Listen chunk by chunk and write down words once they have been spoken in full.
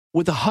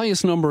With the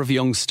highest number of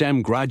young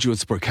STEM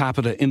graduates per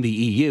capita in the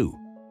EU,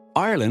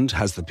 Ireland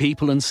has the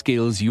people and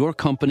skills your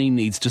company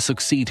needs to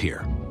succeed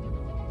here.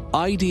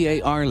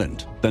 IDA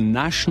Ireland, the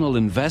National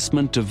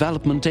Investment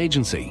Development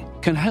Agency,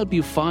 can help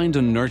you find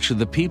and nurture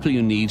the people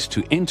you need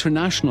to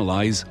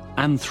internationalise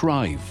and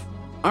thrive.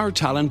 Our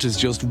talent is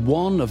just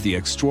one of the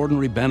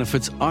extraordinary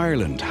benefits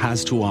Ireland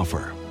has to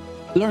offer.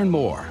 Learn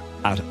more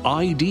at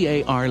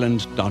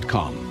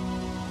idaireland.com.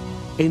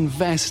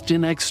 Invest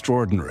in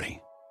extraordinary.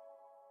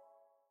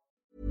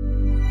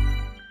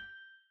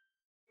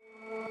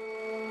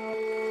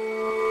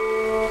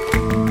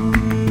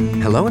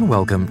 Hello and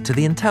welcome to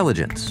The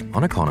Intelligence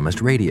on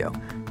Economist Radio.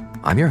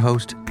 I'm your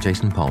host,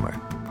 Jason Palmer.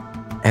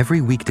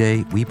 Every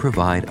weekday, we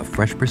provide a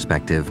fresh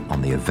perspective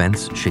on the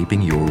events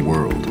shaping your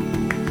world.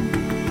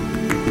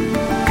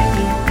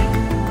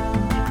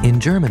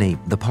 In Germany,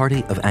 the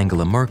party of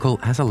Angela Merkel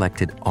has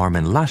elected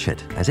Armin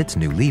Laschet as its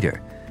new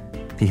leader.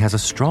 He has a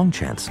strong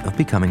chance of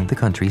becoming the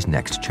country's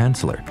next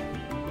chancellor.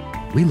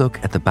 We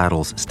look at the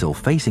battles still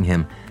facing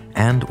him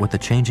and what the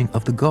changing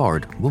of the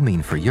guard will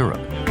mean for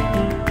Europe.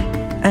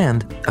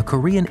 And a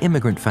Korean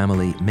immigrant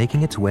family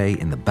making its way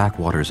in the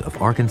backwaters of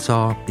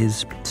Arkansas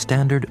is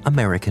standard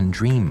American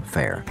dream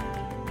fare.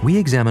 We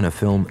examine a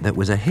film that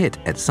was a hit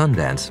at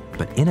Sundance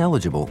but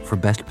ineligible for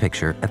Best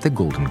Picture at the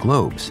Golden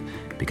Globes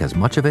because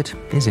much of it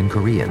is in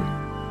Korean.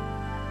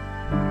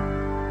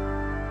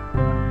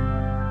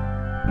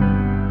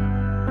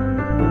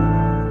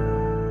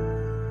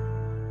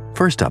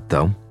 First up,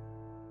 though.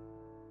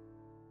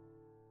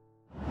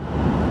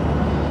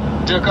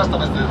 Dear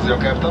customers, this is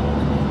your captain.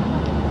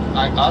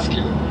 I ask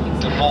you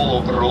to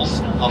follow the rules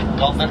of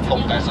conduct for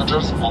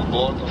passengers on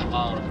board of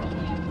our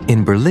aircraft.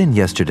 In Berlin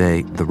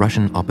yesterday, the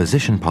Russian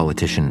opposition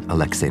politician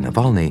Alexei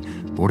Navalny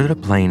boarded a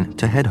plane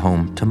to head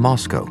home to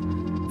Moscow,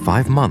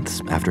 5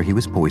 months after he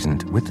was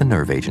poisoned with the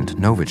nerve agent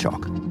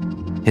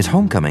Novichok. His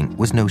homecoming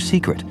was no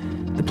secret.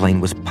 The plane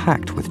was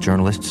packed with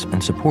journalists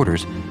and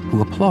supporters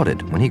who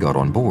applauded when he got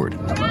on board.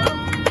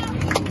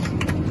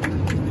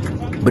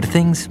 But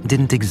things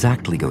didn't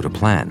exactly go to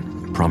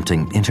plan,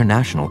 prompting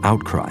international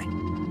outcry.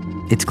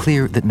 It's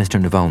clear that Mr.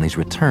 Navalny's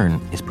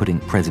return is putting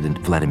President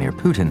Vladimir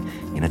Putin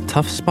in a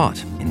tough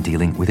spot in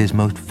dealing with his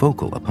most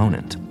vocal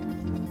opponent.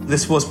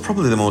 This was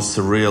probably the most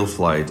surreal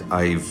flight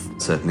I've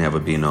certainly ever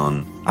been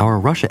on. Our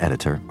Russia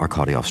editor,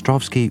 Arkady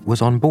Ostrovsky,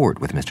 was on board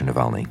with Mr.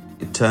 Navalny.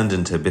 It turned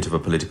into a bit of a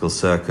political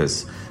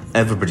circus.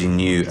 Everybody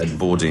knew at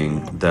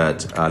boarding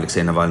that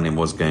Alexei Navalny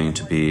was going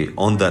to be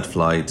on that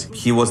flight.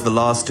 He was the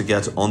last to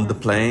get on the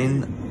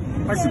plane.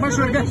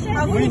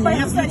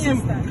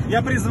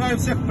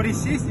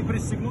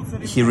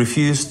 He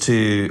refused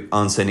to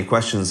answer any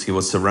questions. He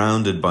was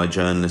surrounded by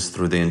journalists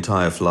through the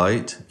entire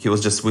flight. He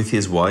was just with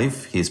his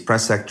wife, his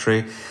press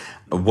secretary,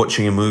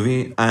 watching a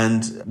movie.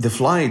 And the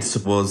flight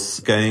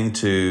was going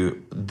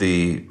to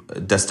the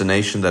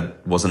destination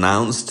that was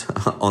announced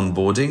on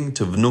boarding,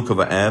 to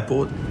Vnukovo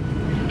Airport.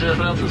 Dear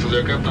friends, this is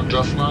your captain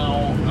just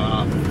now.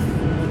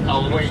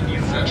 Our way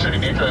is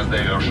Sheremetyevo as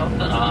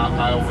diversion.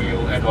 I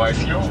will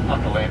advise you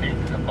after landing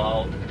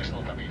about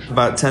additional information.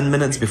 About 10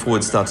 minutes before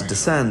it started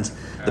descent,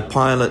 the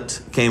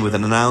pilot came with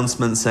an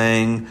announcement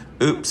saying,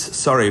 "Oops,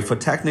 sorry, for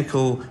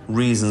technical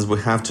reasons we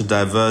have to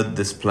divert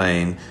this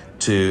plane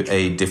to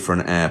a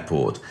different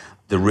airport."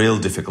 The real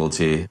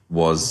difficulty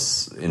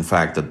was, in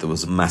fact, that there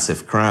was a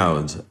massive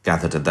crowd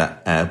gathered at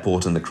that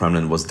airport, and the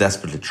Kremlin was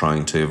desperately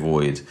trying to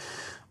avoid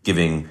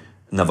giving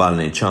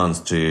Navalny a chance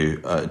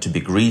to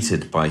be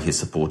greeted by his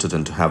supporters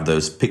and to have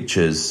those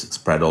pictures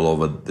spread all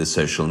over the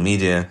social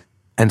media.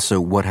 And so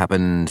what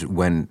happened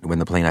when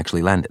the plane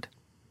actually landed?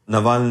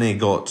 Navalny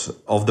got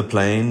off the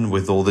plane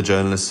with all the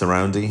journalists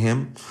surrounding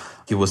him.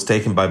 He was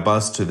taken by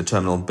bus to the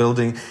terminal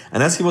building,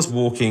 and as he was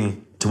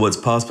walking towards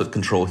passport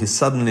control, he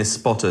suddenly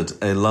spotted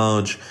a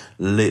large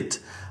lit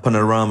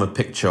panorama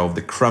picture of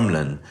the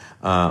Kremlin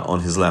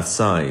on his left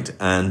side.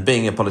 And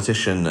being a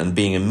politician and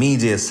being a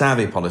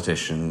media-savvy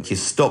politician, he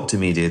stopped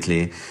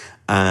immediately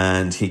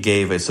and he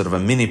gave a sort of a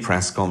mini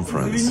press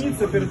conference.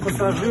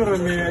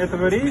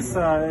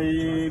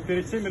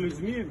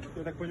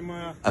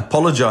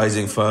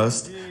 Apologizing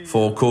first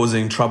for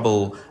causing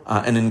trouble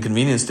and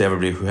inconvenience to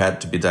everybody who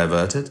had to be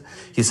diverted.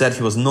 He said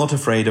he was not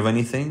afraid of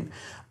anything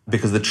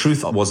because the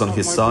truth was on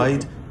his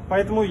side.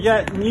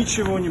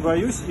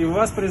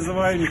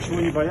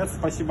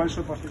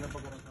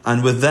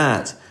 And with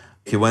that,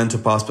 he went to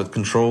passport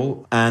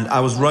control, and I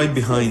was right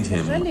behind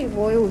him. And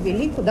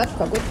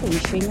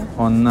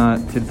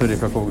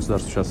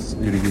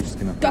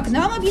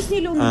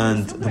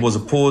there was a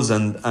pause,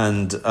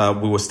 and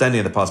we were standing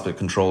at the passport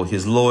control.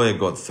 His lawyer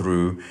got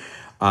through.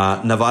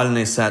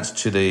 Navalny said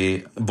to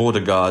the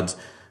border guard,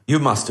 "You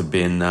must have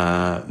been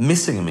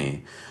missing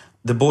me."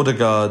 The border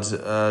guard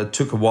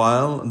took a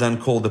while, then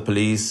called the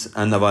police,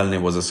 and Navalny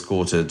was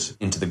escorted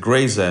into the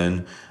grey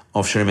zone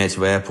of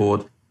Sheremetyevo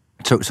Airport.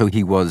 So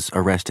he was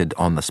arrested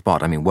on the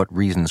spot. I mean, what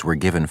reasons were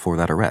given for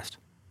that arrest?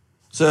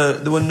 So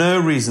there were no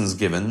reasons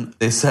given.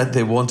 They said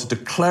they wanted to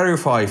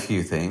clarify a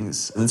few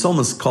things. And it's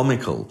almost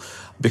comical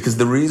because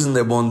the reason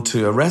they want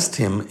to arrest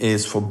him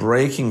is for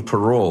breaking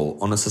parole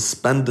on a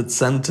suspended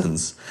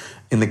sentence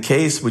in the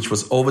case which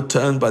was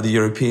overturned by the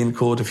European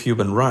Court of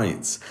Human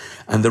Rights.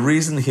 And the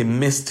reason he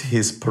missed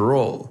his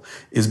parole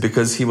is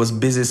because he was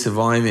busy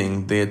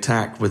surviving the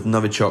attack with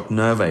Novichok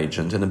nerve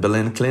agent in a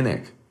Berlin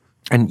clinic.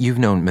 And you've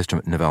known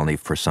Mr. Navalny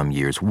for some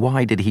years.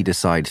 Why did he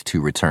decide to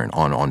return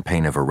on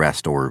pain of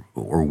arrest or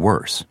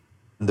worse?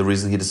 The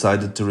reason he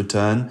decided to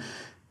return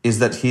is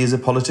that he is a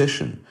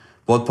politician.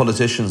 What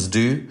politicians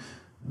do,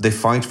 they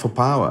fight for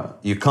power.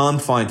 You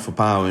can't fight for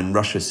power in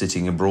Russia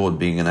sitting abroad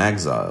being in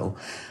exile.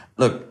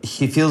 Look,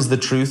 he feels the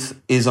truth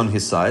is on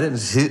his side, and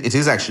it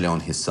is actually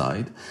on his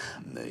side.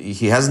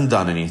 He hasn't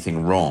done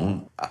anything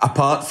wrong,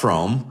 apart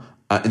from,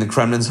 in the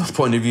Kremlin's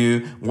point of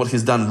view, what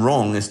he's done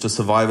wrong is to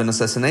survive an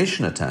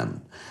assassination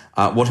attempt.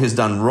 What he's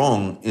done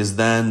wrong is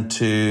then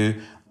to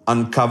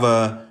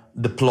uncover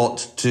the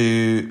plot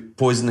to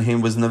poison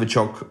him with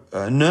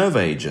Novichok nerve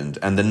agent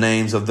and the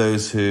names of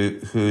those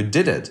who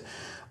did it.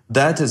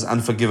 That is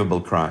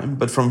unforgivable crime.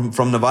 But from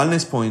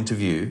Navalny's point of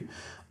view,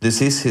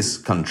 this is his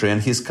country,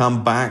 and he's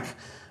come back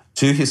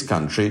to his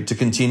country to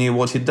continue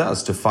what he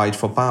does, to fight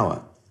for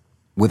power.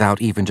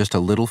 Without even just a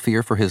little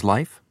fear for his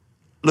life?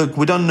 Look,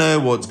 we don't know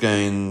what's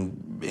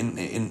going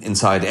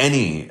inside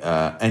any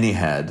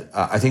head.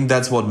 I think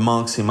that's what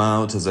marks him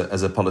out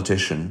as a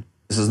politician.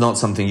 This is not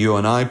something you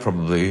and I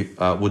probably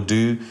would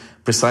do,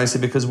 precisely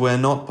because we're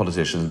not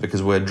politicians,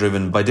 because we're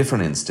driven by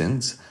different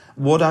instincts.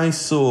 What I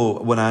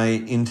saw when I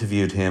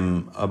interviewed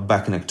him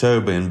back in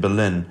October in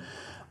Berlin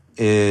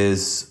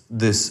is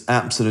this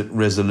absolute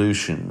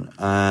resolution,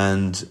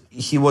 and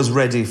he was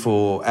ready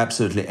for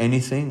absolutely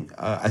anything.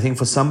 I think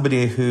for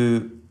somebody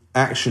who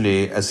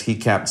actually, as he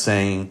kept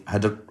saying,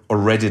 had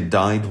already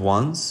died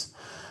once,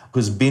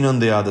 who's been on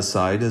the other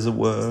side, as it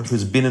were,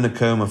 who's been in a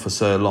coma for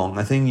so long,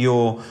 I think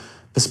your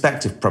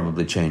perspective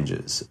probably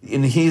changes.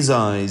 In his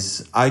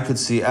eyes, I could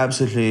see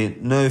absolutely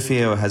no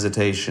fear or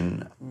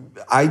hesitation.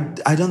 I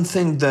don't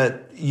think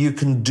that you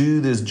can do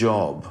this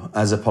job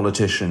as a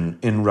politician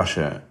in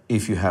Russia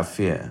if you have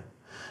fear.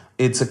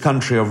 It's a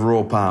country of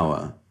raw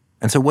power.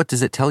 And so what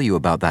does it tell you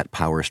about that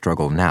power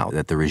struggle now,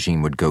 that the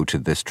regime would go to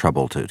this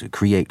trouble to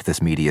create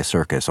this media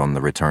circus on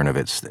the return of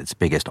its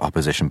biggest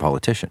opposition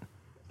politician?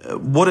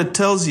 What it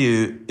tells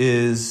you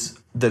is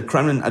that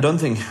Kremlin, I don't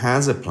think,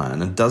 has a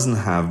plan and doesn't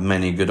have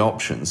many good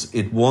options.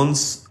 It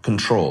wants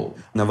control.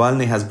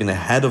 Navalny has been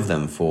ahead of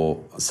them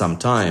for some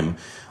time.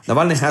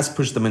 Navalny has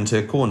pushed them into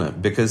a corner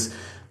because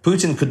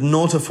Putin could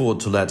not afford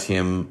to let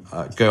him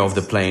go off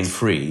the plane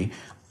free,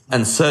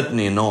 and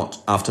certainly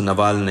not after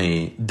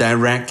Navalny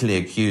directly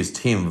accused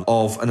him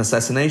of an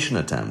assassination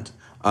attempt.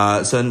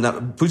 So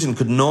Putin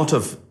could not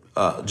have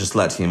just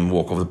let him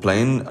walk off the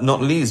plane,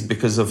 not least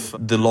because of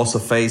the loss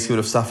of face he would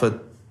have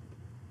suffered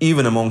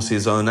even amongst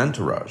his own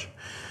entourage.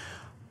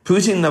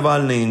 Putting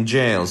Navalny in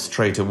jail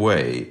straight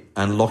away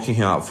and locking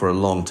him up for a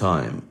long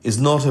time is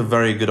not a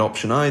very good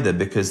option either,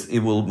 because it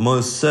will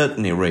most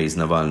certainly raise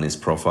Navalny's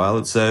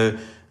profile. So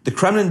the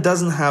Kremlin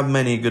doesn't have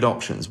many good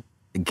options.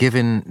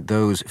 Given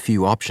those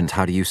few options,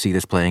 how do you see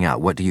this playing out?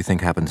 What do you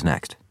think happens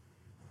next?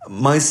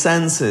 My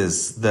sense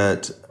is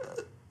that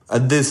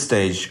at this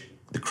stage,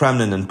 the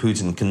Kremlin and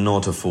Putin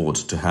cannot afford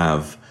to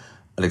have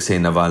Alexei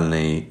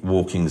Navalny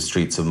walking the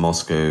streets of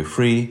Moscow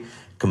free,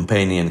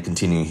 campaigning and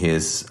continuing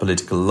his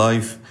political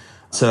life.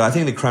 So I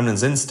think the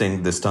Kremlin's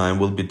instinct this time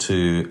will be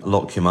to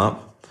lock him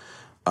up.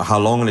 How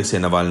long Alexei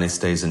Navalny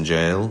stays in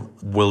jail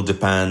will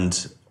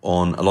depend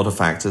on a lot of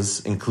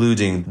factors,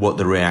 including what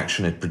the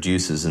reaction it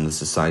produces in the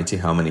society,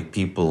 how many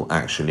people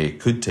actually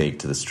could take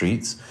to the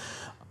streets.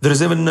 There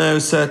is even no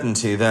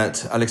certainty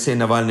that Alexei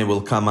Navalny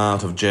will come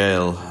out of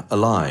jail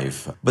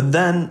alive. But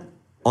then,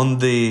 on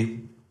the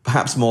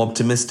perhaps more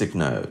optimistic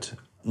note,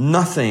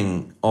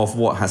 nothing of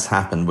what has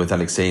happened with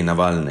Alexei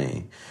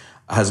Navalny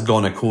has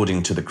gone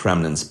according to the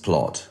Kremlin's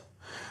plot.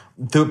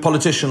 The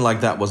politician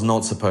like that was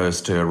not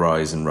supposed to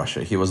arise in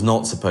Russia. He was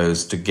not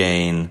supposed to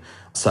gain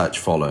such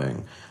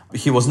following.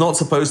 He was not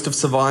supposed to have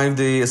survived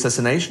the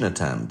assassination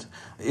attempt.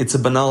 It's a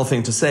banal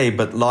thing to say,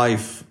 but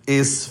life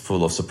is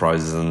full of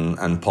surprises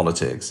and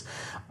politics.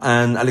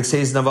 And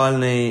Alexei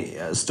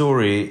Navalny's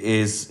story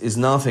is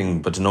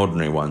nothing but an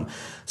ordinary one.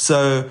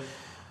 So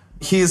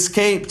he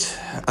escaped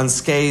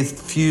unscathed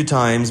a few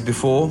times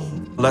before.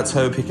 Let's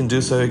hope he can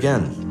do so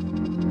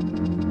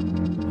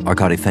again.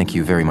 Arkady, thank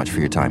you very much for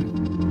your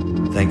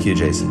time. Thank you,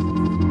 Jason.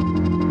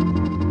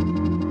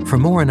 For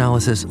more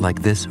analysis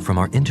like this from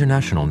our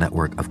international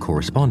network of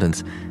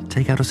correspondents,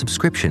 take out a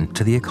subscription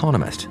to The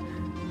Economist.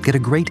 Get a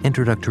great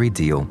introductory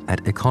deal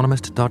at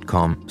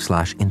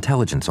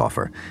economist.com/intelligence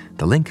offer.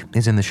 The link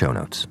is in the show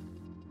notes.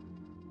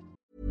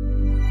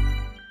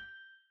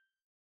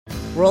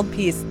 World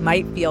peace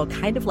might feel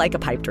kind of like a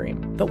pipe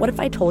dream, but what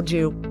if I told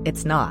you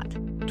it's not?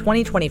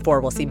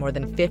 2024 will see more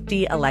than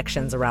 50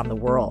 elections around the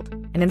world.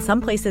 And in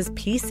some places,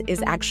 peace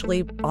is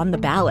actually on the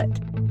ballot.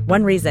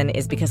 One reason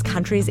is because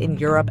countries in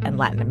Europe and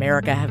Latin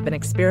America have been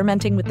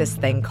experimenting with this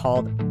thing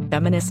called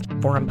feminist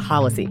foreign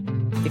policy.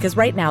 Because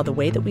right now, the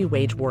way that we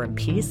wage war and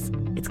peace,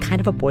 it's kind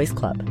of a boys'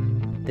 club.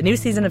 The new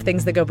season of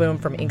Things That Go Boom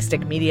from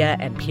Inkstick Media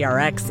and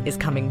PRX is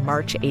coming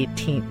March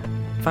 18th.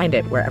 Find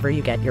it wherever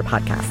you get your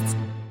podcasts.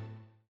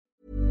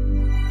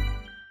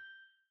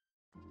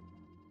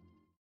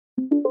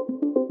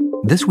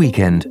 This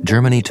weekend,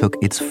 Germany took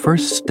its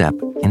first step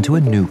into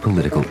a new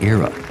political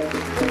era.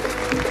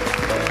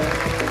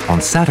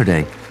 On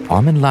Saturday,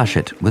 Armin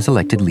Laschet was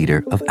elected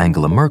leader of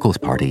Angela Merkel's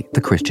party,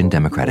 the Christian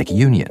Democratic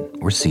Union,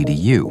 or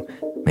CDU,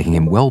 making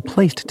him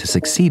well-placed to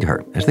succeed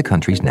her as the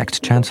country's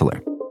next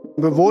chancellor.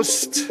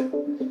 Bewusst,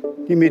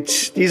 die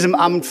mit diesem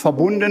Amt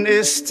verbunden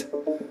ist,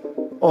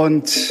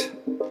 und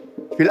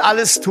ich will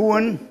alles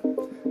tun,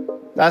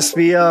 dass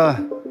wir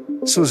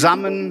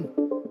zusammen.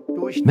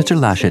 Mr.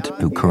 Laschet,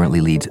 who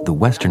currently leads the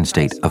western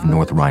state of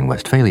North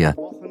Rhine-Westphalia,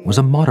 was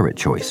a moderate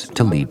choice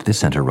to lead the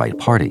center-right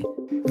party.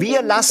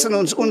 Wir lassen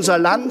uns unser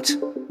Land.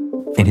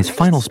 In his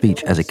final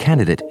speech as a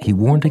candidate, he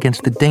warned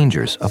against the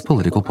dangers of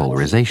political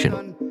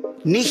polarization.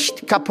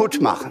 Nicht kaputt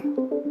machen.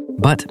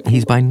 But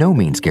he's by no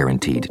means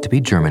guaranteed to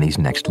be Germany's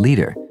next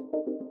leader.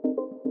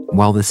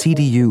 While the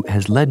CDU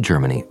has led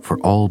Germany for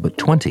all but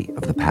 20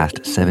 of the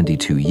past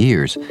 72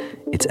 years,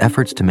 its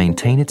efforts to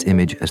maintain its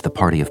image as the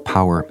party of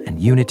power and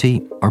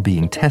unity are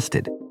being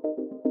tested,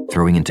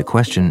 throwing into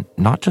question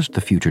not just the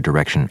future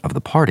direction of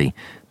the party,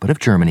 but of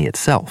Germany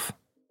itself.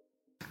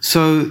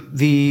 So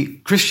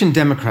the Christian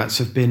Democrats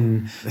have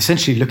been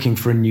essentially looking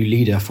for a new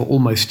leader for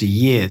almost a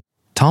year.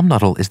 Tom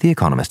Nuttall is The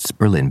Economist's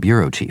Berlin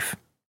bureau chief.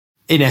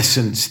 In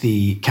essence,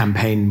 the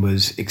campaign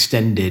was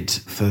extended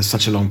for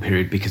such a long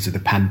period because of the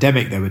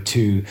pandemic. There were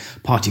two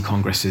party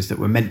congresses that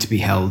were meant to be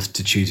held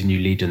to choose a new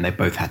leader, and they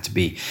both had to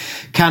be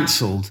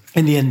cancelled.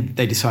 In the end,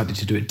 they decided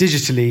to do it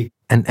digitally.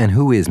 And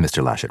who is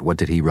Mr. Laschet? What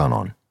did he run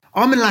on?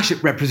 Armin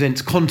Laschet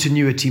represents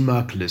continuity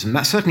Merkelism.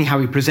 That's certainly how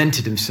he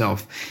presented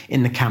himself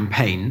in the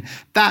campaign.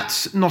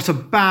 That's not a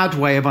bad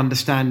way of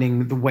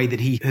understanding the way that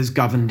he has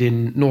governed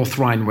in North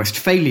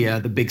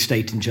Rhine-Westphalia, the big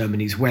state in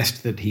Germany's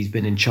west that he's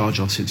been in charge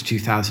of since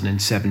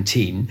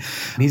 2017.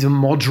 He's a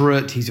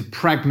moderate, he's a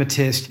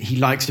pragmatist, he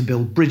likes to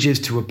build bridges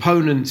to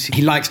opponents,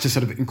 he likes to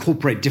sort of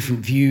incorporate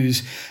different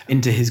views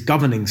into his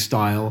governing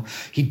style.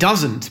 He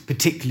doesn't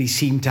particularly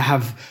seem to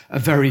have a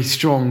very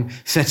strong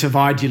set of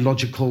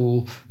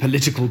ideological,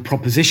 political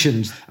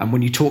propositions. And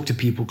when you talk to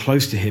people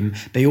close to him,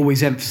 they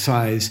always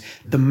emphasize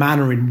the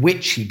manner in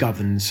which he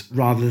governs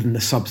rather than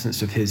the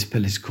substance of his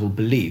political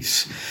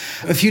beliefs.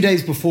 A few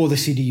days before the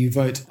CDU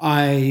vote,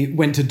 I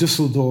went to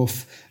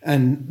Düsseldorf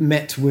and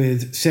met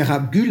with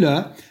Serap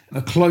Güler,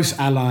 a close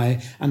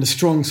ally and a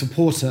strong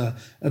supporter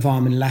of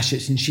Armin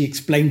Laschet, and she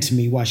explained to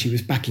me why she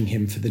was backing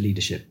him for the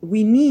leadership.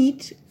 We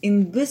need,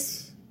 in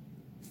this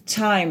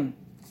time,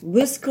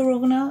 with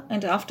Corona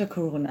and after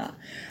Corona,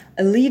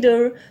 a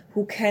leader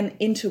who can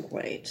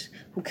integrate,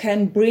 who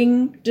can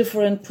bring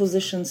different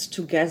positions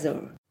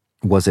together.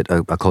 Was it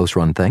a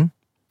close-run thing?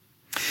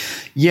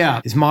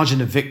 Yeah, his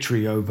margin of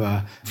victory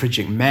over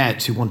Friedrich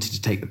Merz, who wanted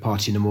to take the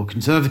party in a more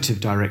conservative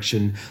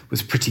direction,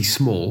 was pretty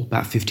small,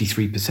 about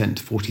 53%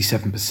 to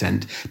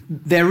 47%.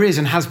 There is,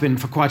 and has been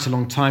for quite a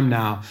long time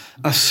now,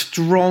 a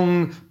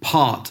strong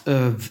part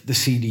of the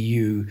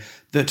CDU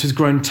that has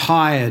grown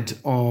tired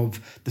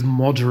of the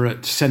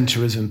moderate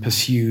centrism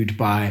pursued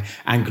by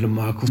Angela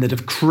Merkel, that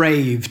have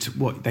craved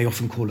what they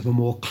often call a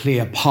more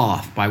clear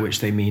path, by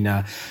which they mean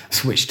a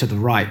switch to the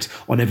right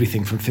on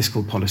everything from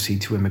fiscal policy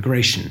to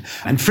immigration.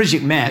 And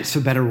Friedrich Merz, for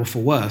better or for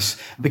worse,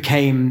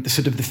 became the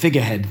sort of the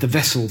figurehead, the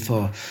vessel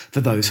for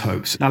those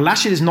hopes. Now,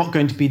 Laschet is not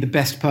going to be the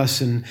best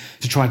person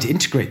to try to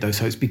integrate those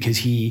hopes because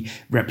he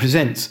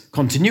represents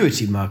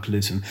continuity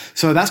Merkelism.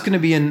 So that's going to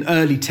be an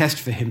early test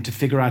for him to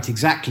figure out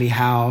exactly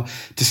how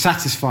to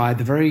satisfy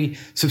the very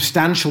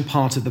substantial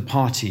part of the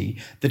party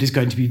that is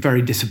going to be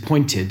very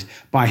disappointed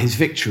by his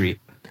victory.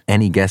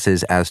 Any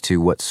guesses as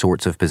to what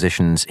sorts of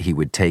positions he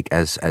would take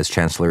as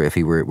chancellor if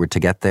he were to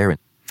get there?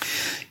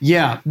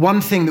 Yeah,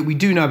 one thing that we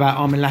do know about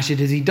Armin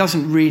Laschet is he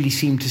doesn't really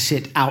seem to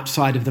sit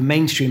outside of the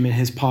mainstream in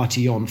his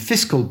party on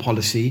fiscal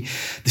policy.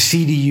 The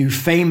CDU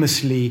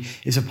famously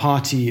is a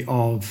party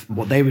of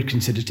what they would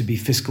consider to be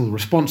fiscal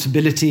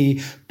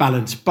responsibility,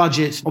 balanced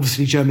budgets.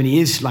 Obviously, Germany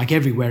is, like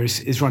everywhere,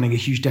 is running a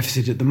huge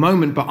deficit at the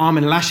moment, but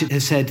Armin Laschet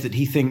has said that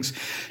he thinks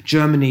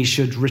Germany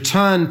should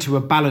return to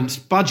a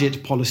balanced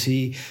budget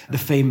policy, the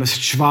famous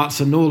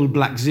Schwarze Null,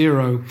 Black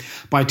Zero,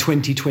 by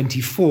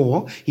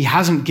 2024. He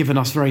hasn't given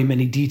us very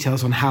many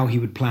details on how he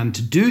would plan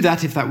to do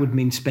that, if that would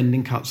mean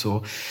spending cuts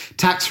or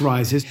tax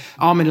rises.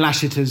 Armin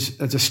Laschet,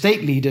 as a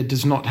state leader,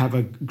 does not have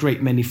a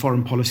great many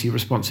foreign policy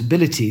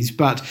responsibilities,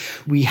 but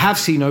we have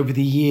seen over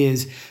the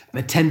years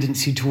a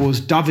tendency towards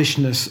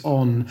dovishness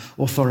on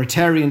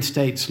authoritarian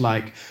states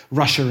like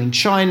Russia and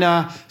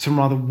China, some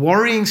rather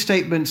worrying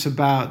statements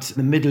about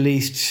the Middle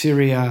East,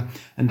 Syria,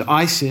 and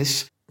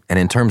ISIS. And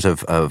in terms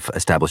of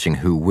establishing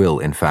who will,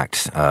 in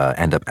fact,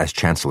 end up as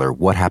chancellor,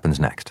 what happens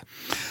next?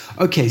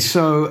 Okay,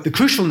 so the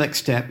crucial next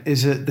step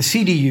is that the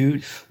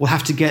CDU will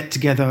have to get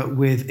together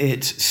with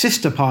its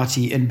sister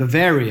party in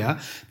Bavaria,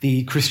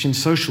 the Christian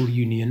Social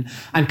Union,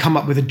 and come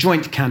up with a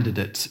joint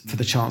candidate for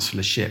the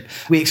chancellorship.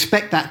 We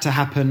expect that to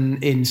happen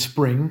in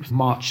spring,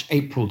 March,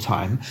 April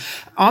time.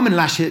 Armin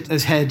Laschet,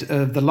 as head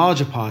of the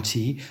larger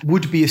party,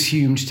 would be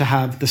assumed to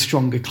have the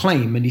stronger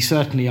claim, and he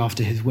certainly,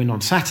 after his win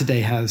on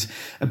Saturday, has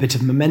a bit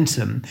of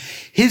momentum.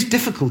 His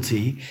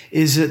difficulty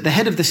is that the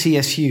head of the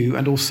CSU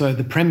and also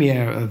the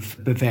premier of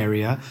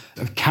Bavaria,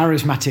 a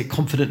charismatic,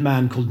 confident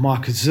man called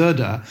Markus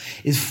Söder,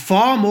 is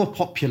far more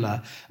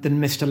popular than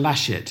Mr.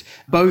 Laschet,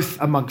 both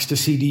amongst the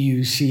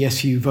CDU,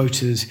 CSU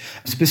voters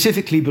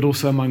specifically, but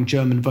also among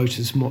German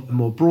voters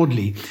more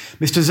broadly.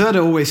 Mr.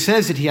 Söder always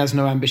says that he has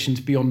no ambitions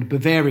beyond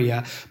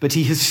Bavaria, but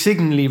he has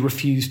signally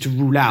refused to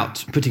rule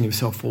out putting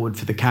himself forward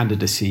for the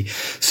candidacy.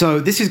 So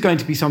this is going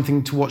to be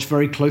something to watch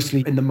very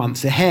closely in the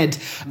months ahead,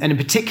 and in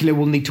particular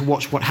we'll need to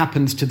watch what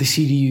happens to the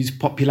CDU's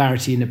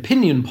popularity in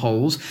opinion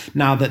polls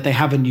now that they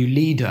have a new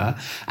leader,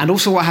 and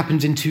also what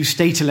happens in 2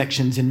 state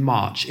elections in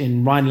March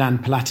in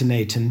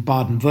Rhineland-Palatinate and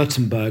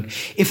Baden-Württemberg.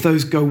 If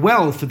those go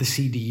well for the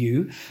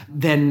CDU,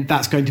 then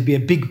that's going to be a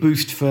big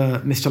boost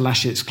for Mr.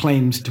 Laschet's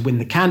claims to win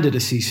the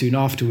candidacy soon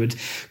afterwards.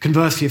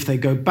 Conversely, if they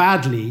go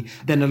badly,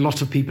 then a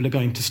lot of people are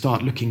going to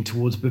start looking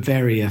towards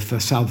Bavaria for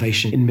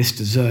salvation in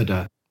Mr.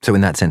 Söder. So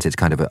in that sense, it's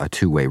kind of a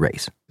two-way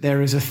race.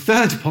 There is a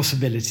third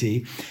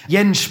possibility.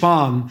 Jens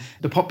Spahn,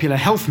 the popular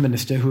health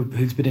minister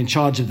who's been in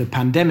charge of the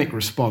pandemic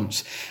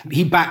response,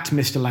 he backed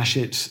Mr.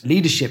 Laschet's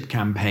leadership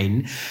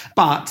campaign,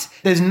 but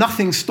there's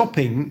nothing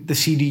stopping the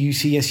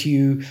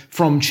CDU-CSU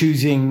from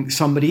choosing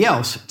somebody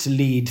else to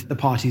lead the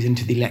parties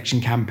into the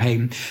election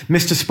campaign.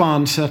 Mr.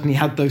 Spahn certainly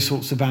had those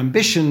sorts of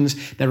ambitions.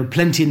 There are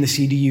plenty in the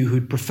CDU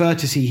who'd prefer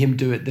to see him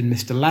do it than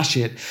Mr.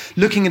 Laschet.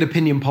 Looking at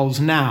opinion polls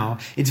now,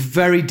 it's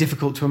very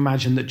difficult to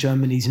imagine that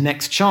Germany's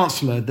next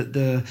chancellor, that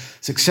the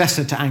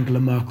successor to Angela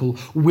Merkel,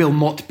 will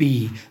not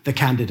be the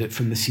candidate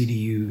from the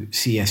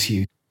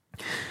CDU-CSU.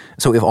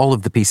 So if all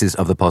of the pieces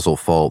of the puzzle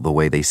fall the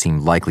way they seem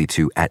likely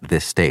to at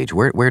this stage,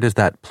 where does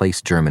that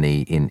place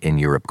Germany in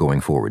Europe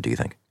going forward, do you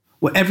think?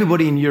 Well,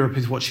 everybody in Europe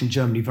is watching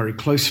Germany very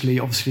closely.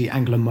 Obviously,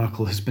 Angela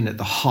Merkel has been at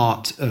the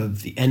heart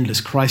of the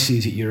endless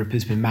crises that Europe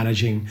has been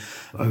managing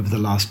over the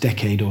last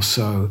decade or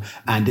so.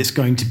 And it's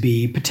going to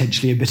be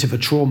potentially a bit of a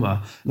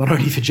trauma, not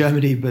only for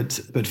Germany,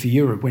 but for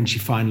Europe when she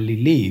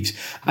finally leaves.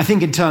 I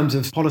think in terms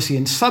of policy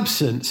and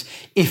substance,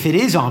 if it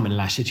is Armin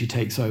Laschet who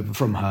takes over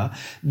from her,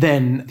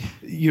 then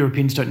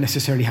Europeans don't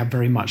necessarily have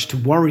very much to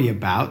worry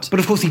about. But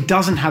of course, he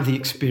doesn't have the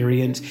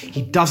experience,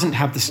 he doesn't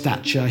have the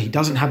stature, he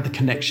doesn't have the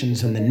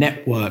connections and the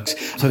networks.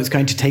 So it's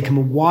going to take him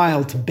a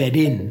while to bed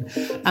in.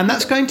 And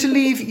that's going to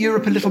leave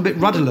Europe a little bit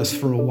rudderless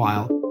for a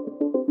while.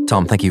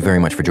 Tom, thank you very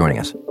much for joining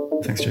us.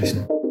 Thanks,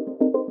 Jason.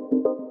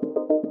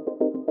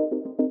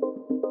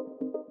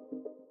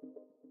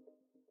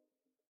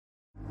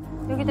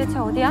 여기 대체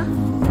어디야?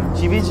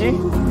 집이지?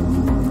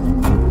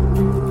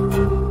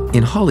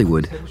 In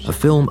Hollywood, a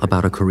film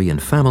about a Korean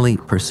family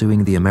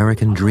pursuing the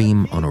American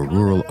dream on a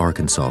rural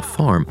Arkansas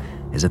farm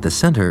is at the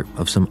center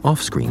of some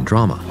off-screen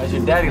drama. How's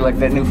your daddy like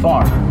that new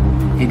farm?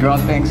 He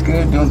growing things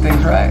good, doing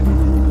things right?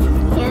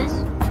 Yes.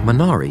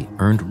 Minari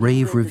earned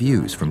rave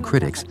reviews from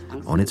critics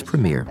on its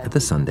premiere at the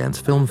Sundance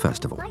Film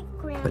Festival.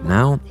 But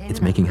now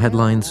it's making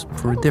headlines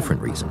for a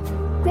different reason.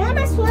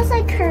 Grandma smells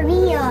like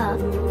Korea.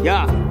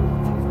 야,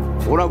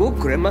 뭐라고?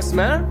 Grandma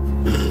smell?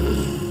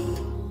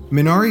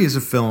 Minari is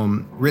a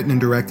film written and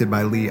directed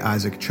by Lee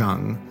Isaac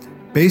Chung,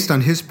 based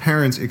on his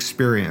parents'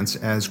 experience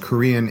as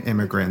Korean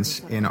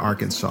immigrants in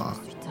Arkansas.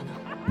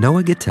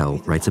 Noah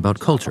Gittell writes about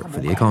culture for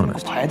The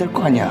Economist.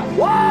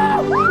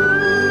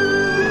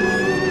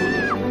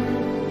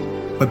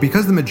 But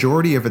because the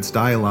majority of its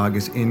dialogue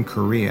is in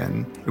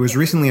Korean, it was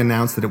recently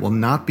announced that it will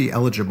not be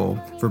eligible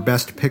for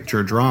Best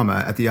Picture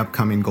Drama at the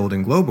upcoming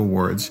Golden Globe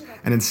Awards,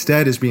 and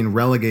instead is being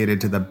relegated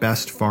to the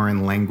Best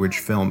Foreign Language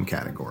Film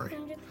category.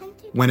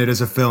 When it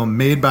is a film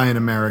made by an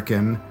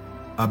American,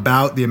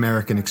 about the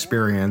American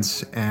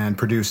experience, and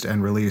produced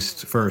and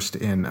released first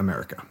in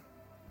America.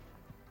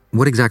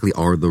 What exactly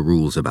are the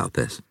rules about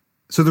this?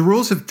 So the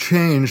rules have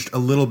changed a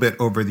little bit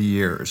over the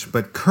years,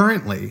 but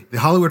currently, the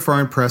Hollywood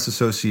Foreign Press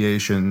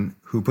Association,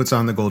 who puts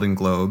on the Golden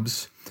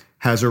Globes,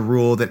 has a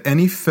rule that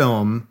any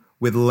film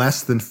with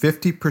less than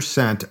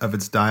 50% of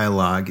its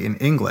dialogue in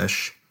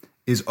English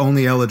is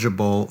only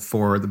eligible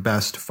for the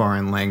Best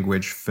Foreign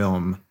Language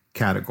Film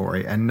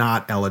category and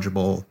not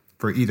eligible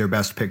for either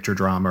Best Picture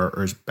Drama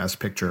or Best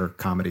Picture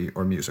Comedy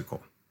or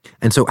Musical.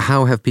 And so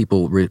how have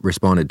people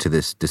responded to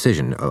this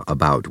decision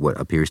about what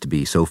appears to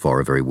be so far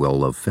a very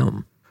well-loved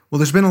film? Well,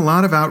 there's been a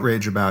lot of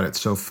outrage about it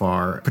so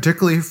far,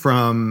 particularly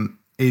from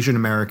Asian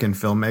American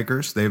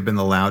filmmakers. They've been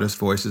the loudest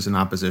voices in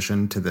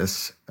opposition to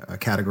this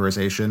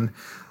categorization.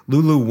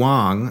 Lulu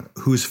Wang,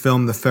 whose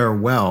film The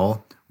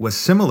Farewell was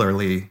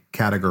similarly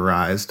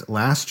categorized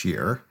last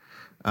year,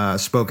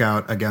 spoke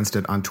out against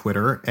it on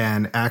Twitter.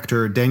 And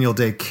actor Daniel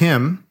Dae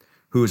Kim,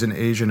 who is an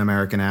Asian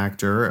American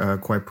actor,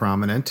 quite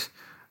prominent,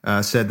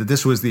 said that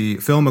this was the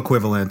film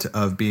equivalent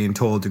of being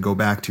told to go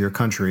back to your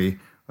country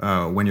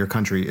when your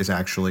country is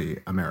actually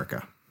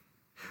America.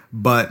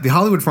 But the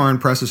Hollywood Foreign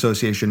Press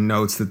Association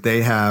notes that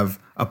they have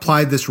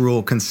applied this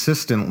rule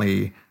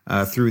consistently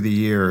through the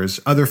years.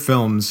 Other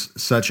films,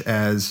 such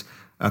as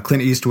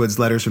Clint Eastwood's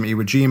Letters from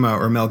Iwo Jima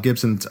or Mel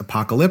Gibson's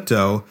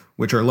Apocalypto,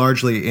 which are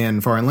largely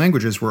in foreign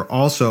languages, were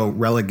also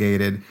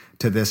relegated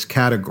to this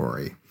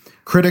category.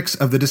 Critics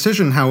of the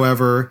decision,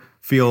 however,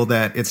 feel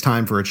that it's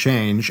time for a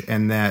change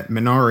and that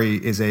Minari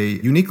is a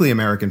uniquely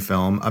American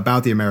film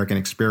about the American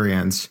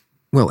experience.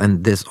 Well,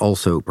 and this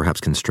also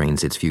perhaps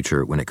constrains its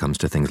future when it comes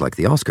to things like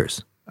the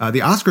Oscars. The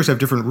Oscars have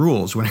different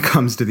rules when it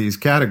comes to these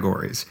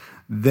categories.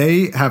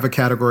 They have a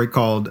category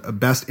called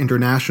Best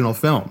International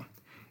Film,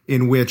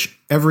 in which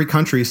every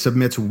country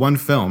submits one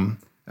film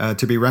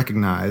to be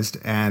recognized,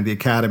 and the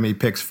Academy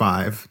picks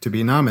 5 to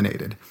be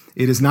nominated.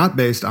 It is not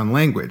based on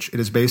language. It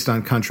is based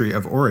on country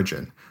of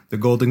origin. The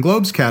Golden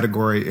Globes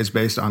category is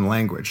based on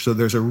language, so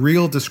there's a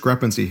real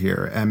discrepancy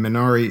here, and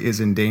Minari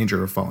is in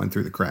danger of falling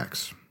through the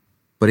cracks.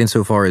 But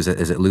insofar as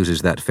it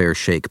loses that fair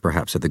shake,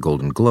 perhaps at the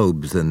Golden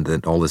Globes, then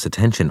that all this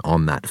attention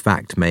on that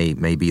fact may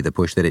be the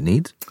push that it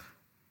needs?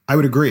 I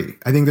would agree.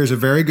 I think there's a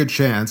very good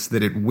chance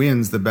that it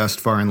wins the Best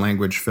Foreign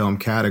Language Film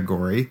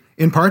category,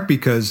 in part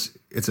because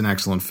it's an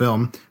excellent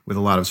film with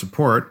a lot of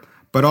support,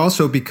 but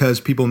also because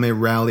people may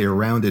rally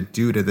around it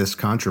due to this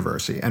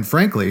controversy. And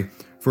frankly,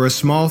 for a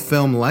small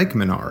film like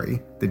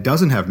Minari that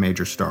doesn't have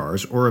major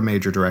stars or a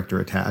major director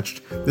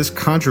attached, this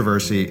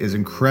controversy is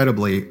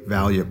incredibly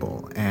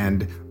valuable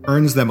and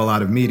earns them a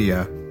lot of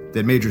media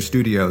that major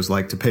studios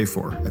like to pay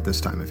for at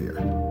this time of year.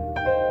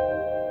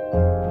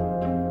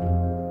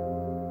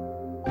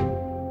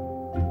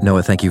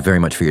 Noah, thank you very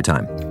much for your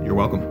time. You're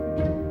welcome.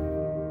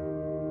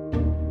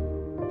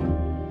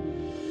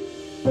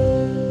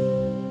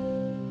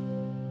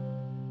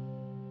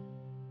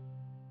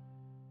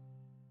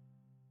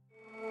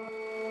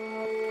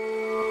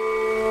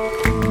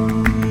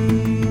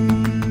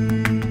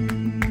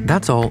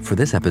 That's all for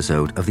this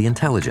episode of The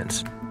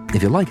Intelligence.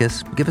 If you like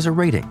us, give us a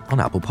rating on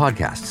Apple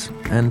Podcasts.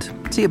 And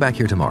see you back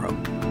here tomorrow.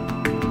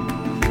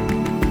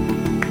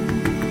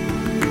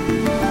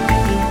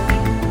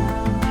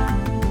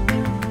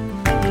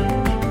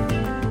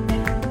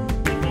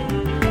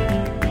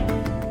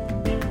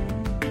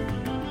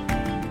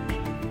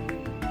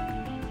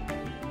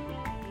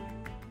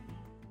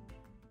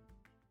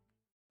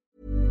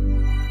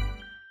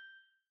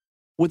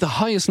 With the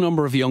highest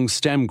number of young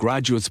STEM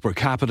graduates per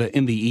capita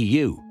in the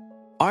EU,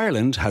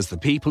 Ireland has the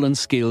people and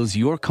skills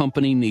your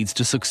company needs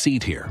to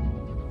succeed here.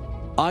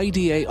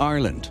 IDA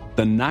Ireland,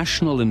 the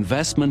National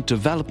Investment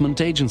Development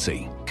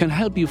Agency, can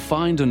help you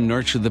find and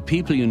nurture the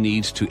people you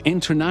need to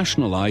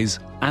internationalise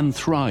and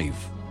thrive.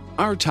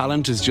 Our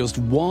talent is just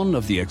one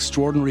of the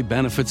extraordinary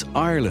benefits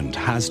Ireland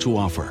has to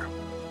offer.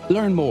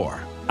 Learn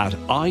more at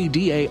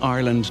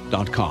idaireland.com.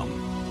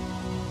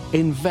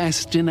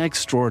 Invest in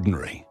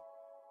extraordinary.